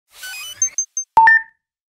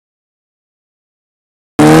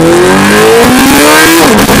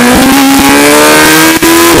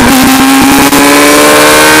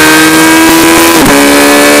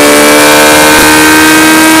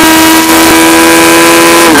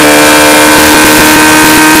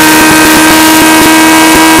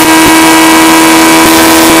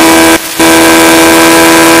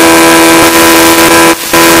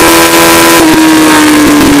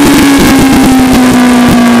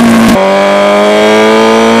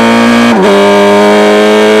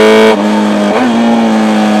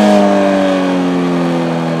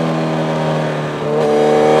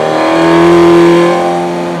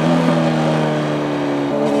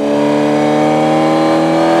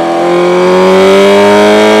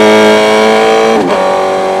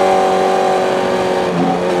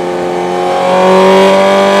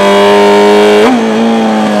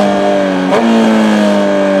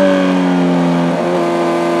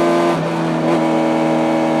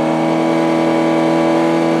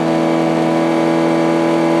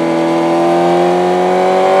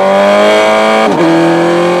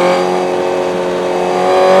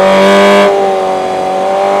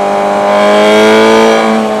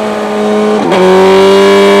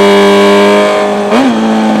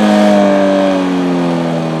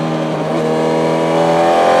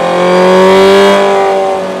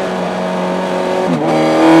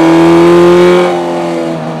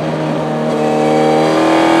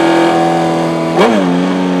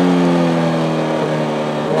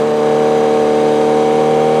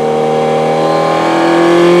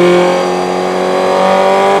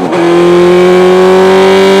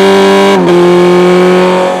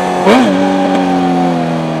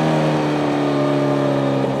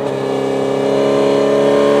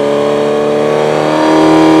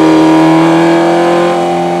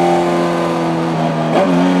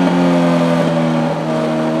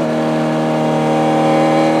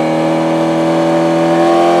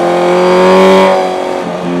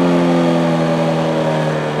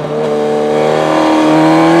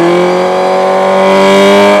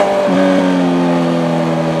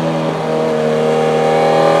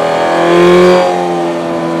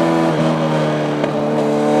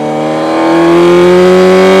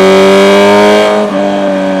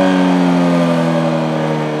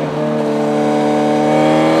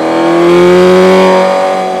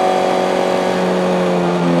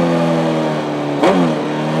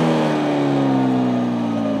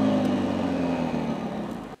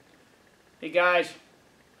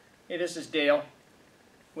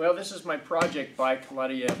this is my project bike. A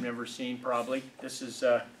lot of you have never seen probably. This is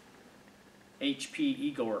HP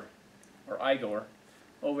Igor, or Igor.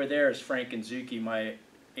 Over there is Frank and Zuki, my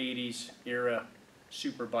 80s era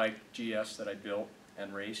superbike GS that I built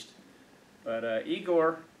and raced. But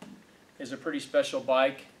Igor is a pretty special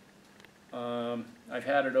bike. I've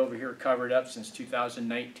had it over here covered up since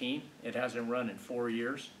 2019. It hasn't run in 4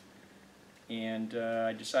 years. And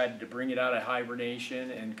I decided to bring it out of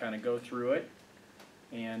hibernation and kind of go through it.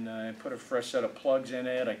 And I put a fresh set of plugs in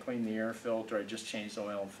it. I cleaned the air filter. I just changed the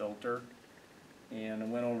oil and filter. And I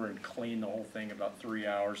went over and cleaned the whole thing in about 3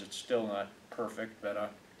 hours. It's still not perfect,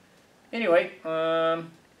 but anyway,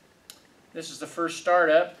 this is the first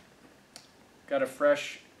startup. Got a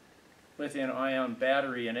fresh lithium-ion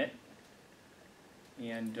battery in it.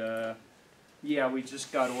 And yeah, we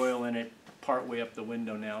just got oil in it part way up the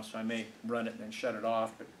window now, so I may run it and then shut it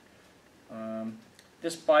off. But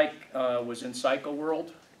this bike was in Cycle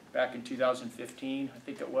World back in 2015, I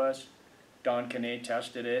think it was. Don Canet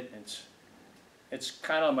tested it. It's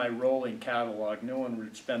kind of my rolling catalog. No one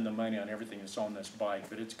would spend the money on everything that's on this bike,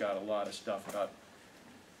 but it's got a lot of stuff, about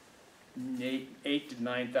 $8,000 to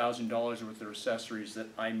 $9,000 worth of accessories that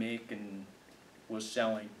I make and was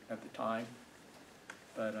selling at the time.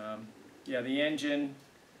 But yeah, the engine,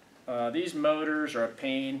 these motors are a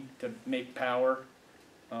pain to make power.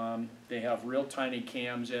 They have real tiny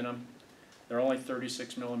cams in them. They're only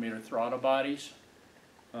 36mm throttle bodies.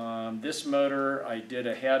 This motor, I did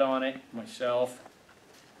a head on it myself,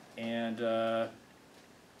 and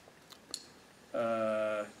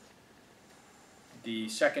the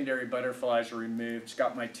secondary butterflies are removed. It's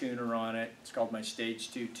got my tuner on it. It's called my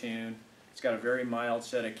Stage 2 tune. It's got a very mild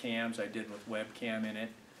set of cams I did with webcam in it.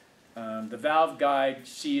 The valve guide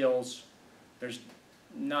seals, there's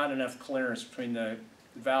not enough clearance between the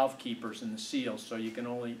valve keepers and the seals, so you can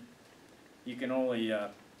only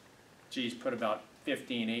put about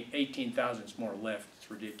 18 thousandths more lift.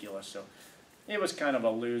 It's ridiculous. So it was kind of a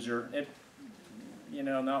loser.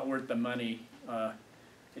 Not worth the money.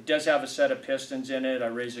 It does have a set of pistons in it. I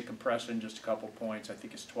raised the compressor in just a couple points. I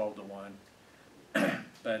think it's 12 to 1.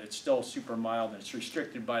 But it's still super mild, and it's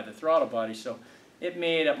restricted by the throttle body. So it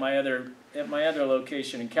made at my other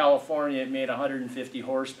location in California, it made 150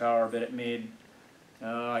 horsepower, but it made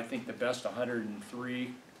I think the best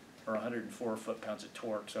 103 or 104 foot-pounds of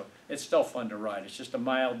torque. So it's still fun to ride. It's just a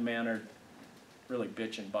mild-mannered, really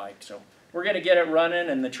bitchin' bike. So we're going to get it running,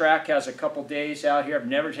 and the track has a couple days out here. I've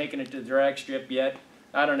never taken it to the drag strip yet.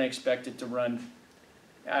 I don't expect it to run.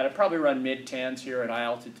 It'll probably run mid-10s here at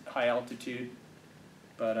high altitude.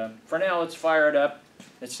 But for now, let's fire it up.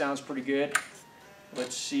 It sounds pretty good.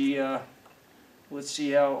 Let's see how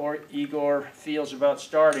Igor feels about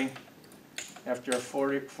starting after a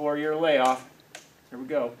four-year layoff. Here we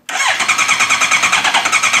go.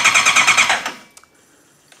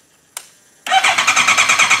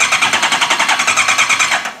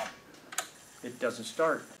 It doesn't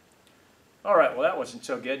start. All right, well, that wasn't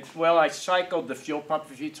so good. Well, I cycled the fuel pump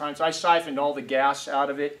a few times. I siphoned all the gas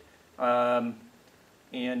out of it, and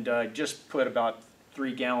just put about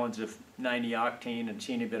 3 gallons of 90 octane and a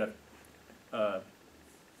teeny bit of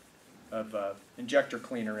injector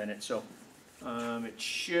cleaner in it. So it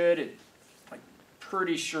should, I'm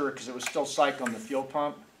pretty sure, because it was still cycling the fuel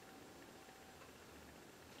pump.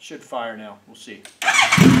 It should fire now. We'll see.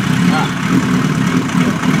 Ah.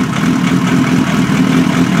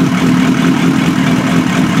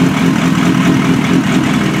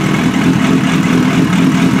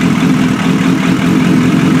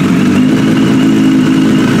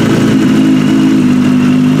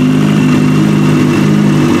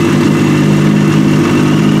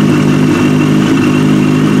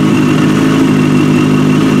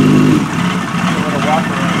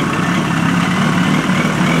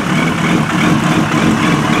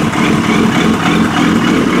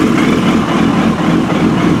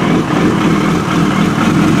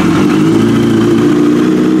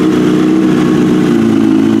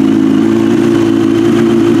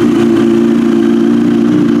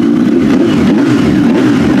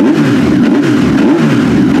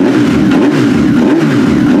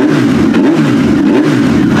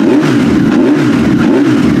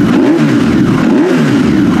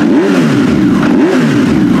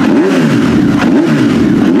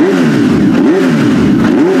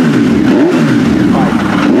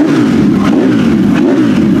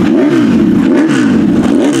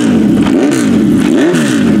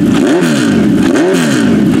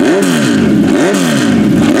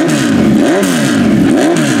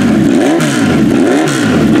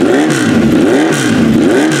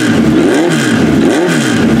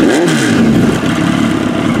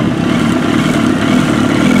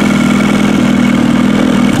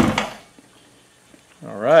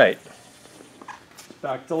 right,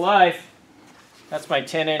 back to life. That's my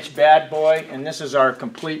 10-inch bad boy, and this is our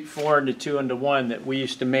complete 4-into 2-into 1 that we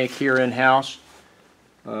used to make here in-house.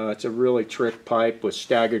 It's a really trick pipe with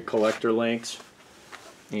staggered collector lengths,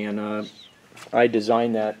 and I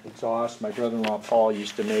designed that exhaust. My brother-in-law Paul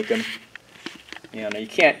used to make them, and you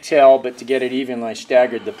can't tell, but to get it even, I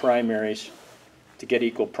staggered the primaries to get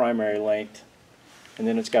equal primary length, and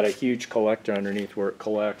then it's got a huge collector underneath where it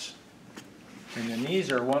collects. And then these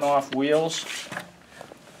are one-off wheels.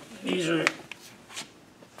 These are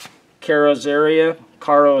Caro Azaria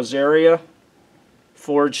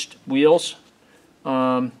forged wheels.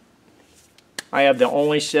 I have the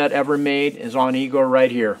only set ever made is on Igor right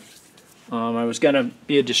here. I was going to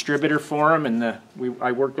be a distributor for him, and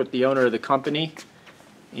I worked with the owner of the company,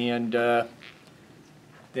 and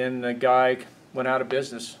then the guy went out of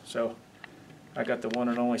business, so I got the one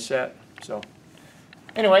and only set. So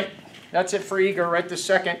anyway, that's it for Igor right this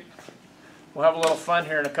second. We'll have a little fun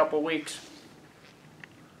here in a couple of weeks.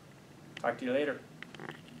 Talk to you later.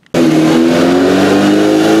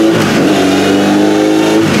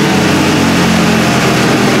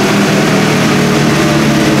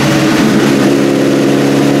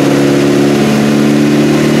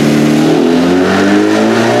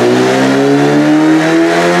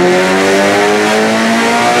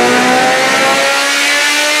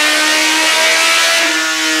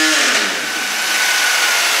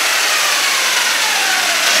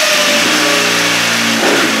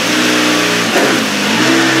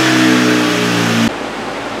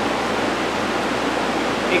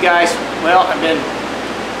 Guys, well, I've been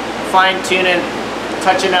fine-tuning,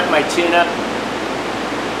 touching up my tune-up,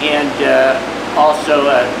 and also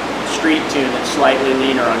a street tune that's slightly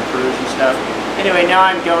leaner on cruise and stuff. Anyway, now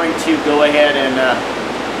I'm going to go ahead and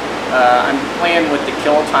I'm playing with the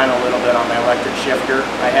kill time a little bit on my electric shifter.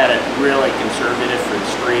 I had it really conservative for the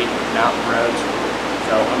street mountain roads,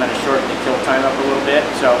 so I'm going to shorten the kill time up a little bit.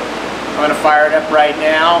 So I'm going to fire it up right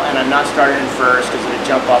now, and I'm not starting first because it'll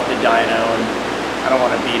jump off the dyno, and I don't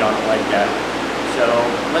want to beat on it like that. So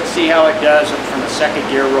let's see how it does from the second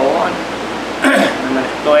gear roll on. I'm going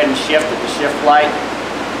to go ahead and shift with the shift light.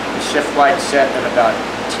 The shift light's set at about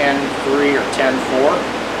 10.3 or 10.4,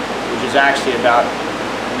 which is actually about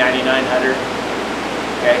 9,900.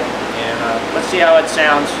 Okay, and let's see how it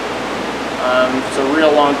sounds. It's a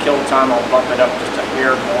real long kill time. I'll bump it up just a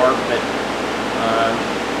hair more, but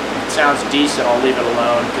if it sounds decent, I'll leave it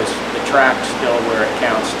alone because the track's still where it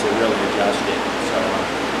counts to really adjust it. So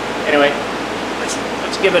anyway,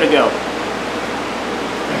 let's give it a go.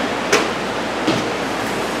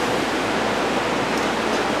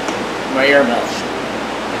 My earmuffs.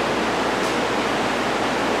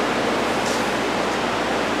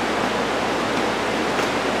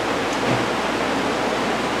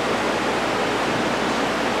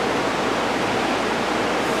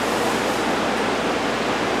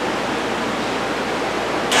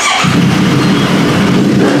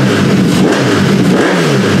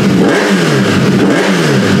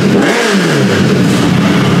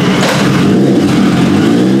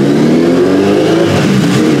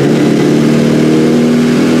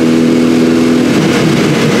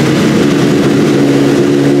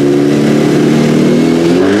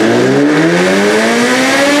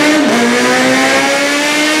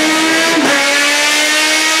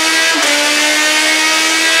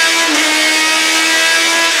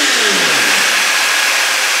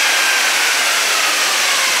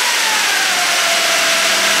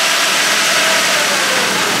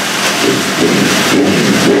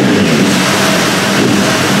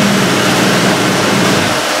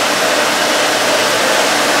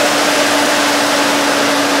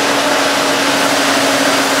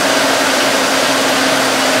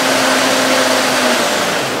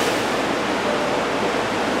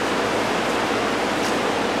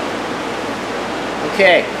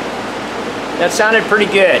 Okay, that sounded pretty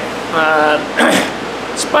good.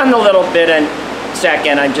 Spun a little bit in a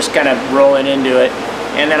second. I'm just kind of rolling into it,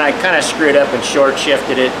 and then I kind of screwed up and short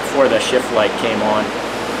shifted it before the shift light came on.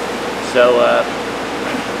 So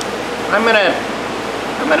I'm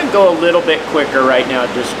gonna go a little bit quicker right now,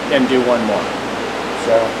 just and do one more.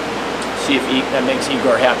 So see if that makes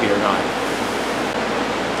Igor happy or not.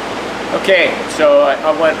 Okay, so I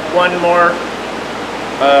went one more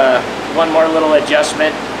little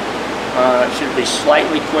adjustment. It should be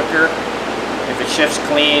slightly quicker. If it shifts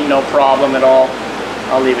clean, no problem at all.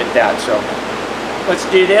 I'll leave it that. So let's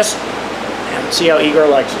do this and see how Igor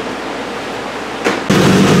likes it.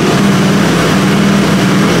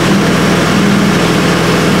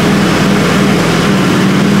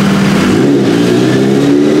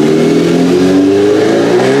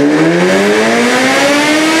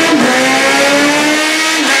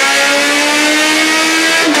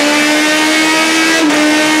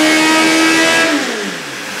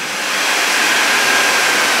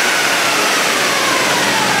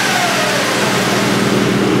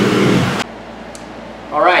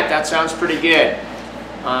 that sounds pretty good.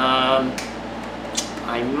 I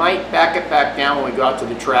might back it back down when we go out to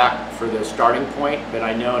the track for the starting point, but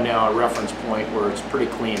I know now a reference point where it's pretty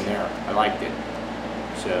clean there. I liked it.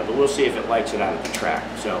 So, but we'll see if it lights it out at the track.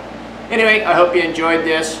 So, anyway, I hope you enjoyed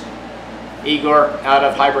this. Igor out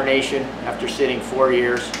of hibernation after sitting 4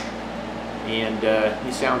 years, and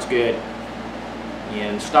he sounds good.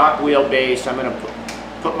 And stock wheelbase, I'm going to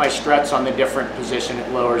put my struts on the different position.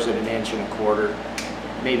 It lowers it 1.25 inches.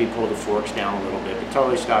 Maybe pull the forks down a little bit, but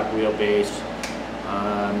totally stock wheelbase.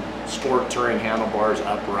 Sport touring handlebars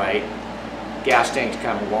upright. Gas tank's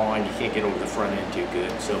kind of long, you can't get over the front end too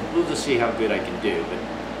good. So we'll just see how good I can do. But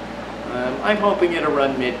I'm hoping it'll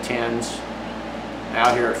run mid-10s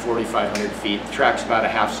out here at 4,500 feet. The track's about a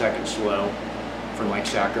 ½ second slow from like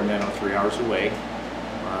Sacramento, 3 hours away.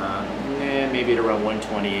 And maybe it'll run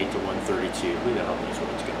 128 to 132. Who the hell knows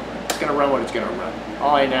what it's going to run? It's going to run what it's going to run.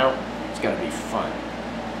 All I know, it's going to be fun.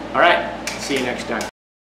 All right, see you next time.